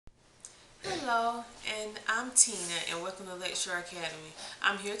Hello, and I'm Tina, and welcome to Lecture Academy.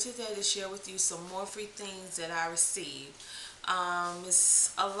 I'm here today to share with you some more free things that I received.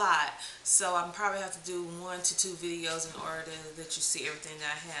 It's a lot, so I'm probably have to do 1 to 2 videos in order to let you see everything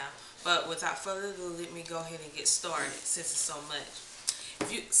that I have. But without further ado, let me go ahead and get started since it's so much. If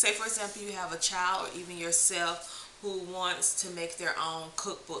you say, for example, you have a child or even yourself who wants to make their own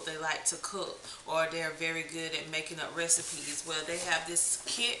cookbook, they like to cook, or they're very good at making up recipes, well, they have this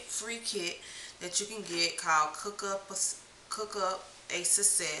free kit that you can get called Cook Up a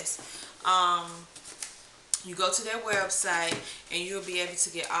Success. You go to their website and you'll be able to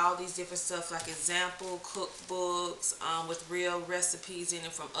get all these different stuff like example cookbooks with real recipes in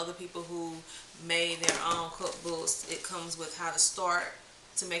it from other people who made their own cookbooks. It comes with how to start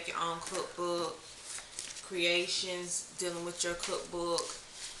to make your own cookbook, creations dealing with your cookbook,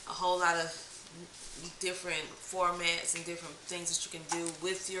 a whole lot of different formats and different things that you can do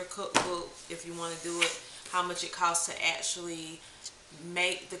with your cookbook if you want to do it, how much it costs to actually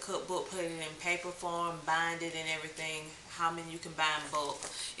make the cookbook, put it in paper form, bind it and everything, how many you can buy in bulk.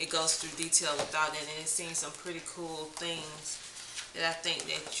 It goes through detail with all that, and it's seen some pretty cool things that I think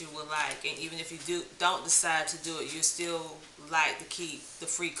that you will like. And even if you don't decide to do it, you still like to keep the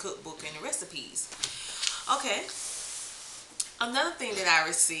free cookbook and the recipes. Okay, another thing that I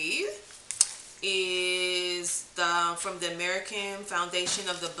received is from the American Foundation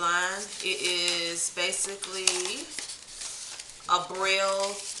of the Blind. It is basically a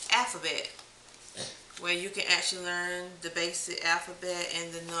Braille alphabet where you can actually learn the basic alphabet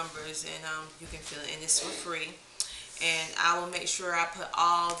and the numbers, and you can fill it, and it's for free. And I will make sure I put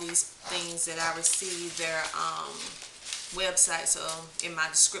all these things that I received, their websites in my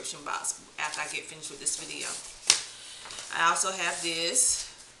description box after I get finished with this video. I also have this.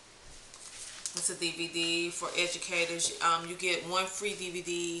 It's a DVD for educators. You get one free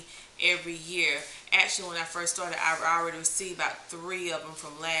DVD every year. Actually, when I first started, I already received about 3 of them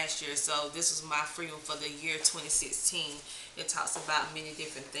from last year. So this was my free one for the year 2016. It talks about many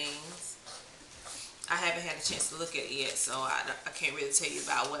different things. I haven't had a chance to look at it yet, so I can't really tell you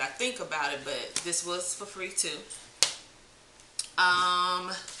about what I think about it, but this was for free too.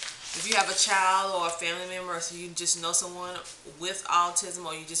 If you have a child or a family member, or so you just know someone with autism,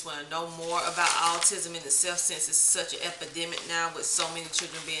 or you just want to know more about autism in itself, since it's such an epidemic now with so many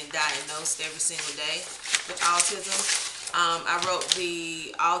children being diagnosed every single day with autism, I wrote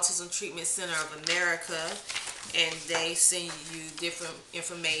the Autism Treatment Center of America, and they send you different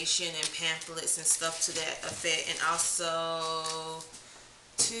information and pamphlets and stuff to that effect, and also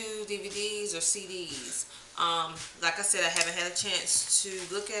 2 DVDs or CDs. Like I said, I haven't had a chance to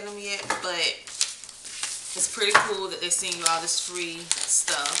look at them yet, but it's pretty cool that they send you all this free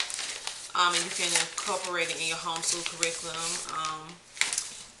stuff, and you can incorporate it in your homeschool curriculum.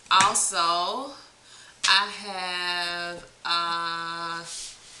 Also, I have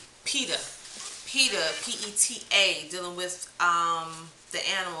PETA, P-E-T-A, dealing with the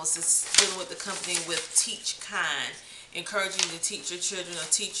animals. It's dealing with the company with Teach Kind, encouraging you to teach your children or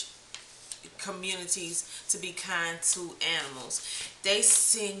teach communities to be kind to animals. They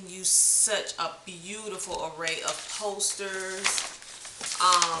send you such a beautiful array of posters.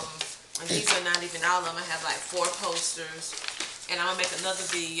 And these are not even all of them. I have like 4 posters. And I'm going to make another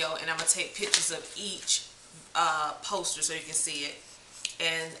video, and I'm going to take pictures of each poster so you can see it.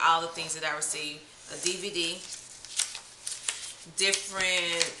 And all the things that I received. A DVD,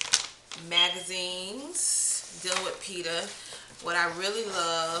 different magazines dealing with PETA. What I really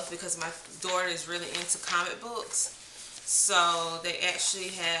love, because my daughter is really into comic books, so they actually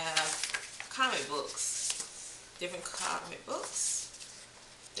have comic books, different comic books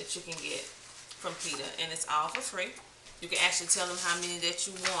that you can get from PETA, and it's all for free. You can actually tell them how many that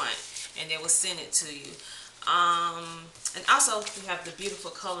you want, and they will send it to you. And also you have the beautiful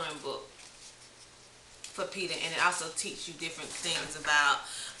coloring book for PETA, and it also teaches you different things about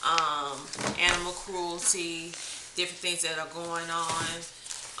animal cruelty, different things that are going on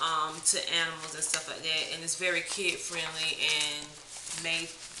to animals and stuff like that. And it's very kid friendly and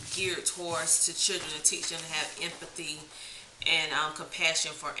geared towards to children, to teach them to have empathy and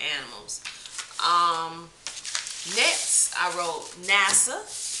compassion for animals. Next, I wrote NASA.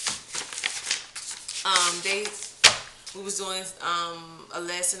 We was doing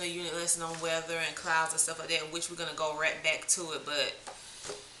a unit lesson on weather and clouds and stuff like that, which we're going to go right back to it, but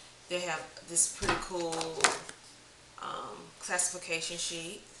they have this pretty cool classification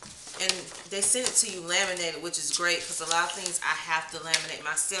sheet, and they send it to you laminated, which is great, because a lot of things I have to laminate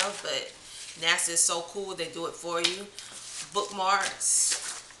myself, but NASA is so cool, they do it for you. Bookmarks,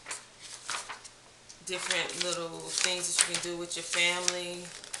 different little things that you can do with your family,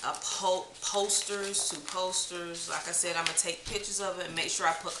 posters, 2 posters. Like I said, I'm going to take pictures of it and make sure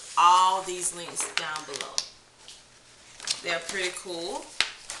I put all these links down below. They're pretty cool.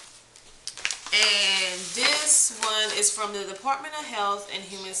 And this one is from the Department of Health and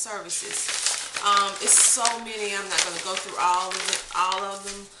Human Services. It's so many. I'm not going to go through all of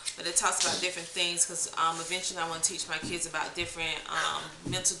them, but it talks about different things because eventually I want to teach my kids about different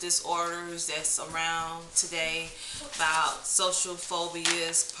mental disorders that's around today, about social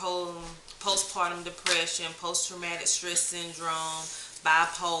phobias, postpartum depression, post-traumatic stress syndrome,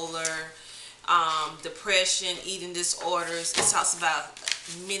 bipolar, depression, eating disorders. It talks about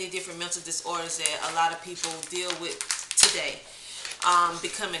many different mental disorders that a lot of people deal with today,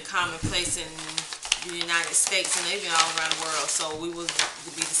 becoming commonplace in the United States and even all around the world. So we will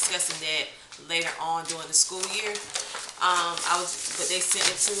be discussing that later on during the school year. But they sent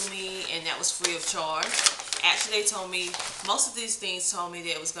it to me, and that was free of charge. Actually, they told me, most of these things told me that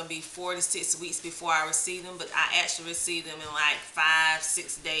it was going to be 4 to 6 weeks before I received them, but I actually received them in like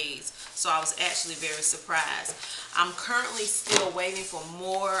 5-6 days. So I was actually very surprised. I'm currently still waiting for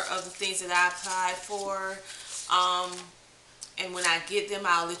more of the things that I applied for. And when I get them,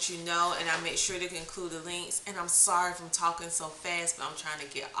 I'll let you know, and I'll make sure to include the links. And I'm sorry if I'm talking so fast, but I'm trying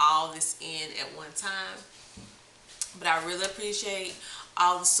to get all this in at one time. But I really appreciate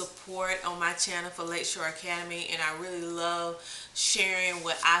all the support on my channel for Lakeshore Academy, and I really love sharing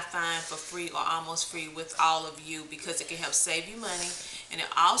what I find for free or almost free with all of you, because it can help save you money, and it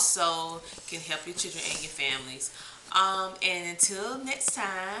also can help your children and your families. And until next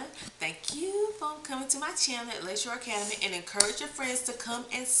time, thank you for coming to my channel at Lakeshore Academy, and encourage your friends to come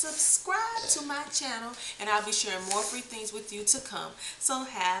and subscribe to my channel, and I'll be sharing more free things with you to come. So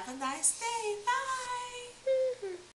have a nice day. Bye.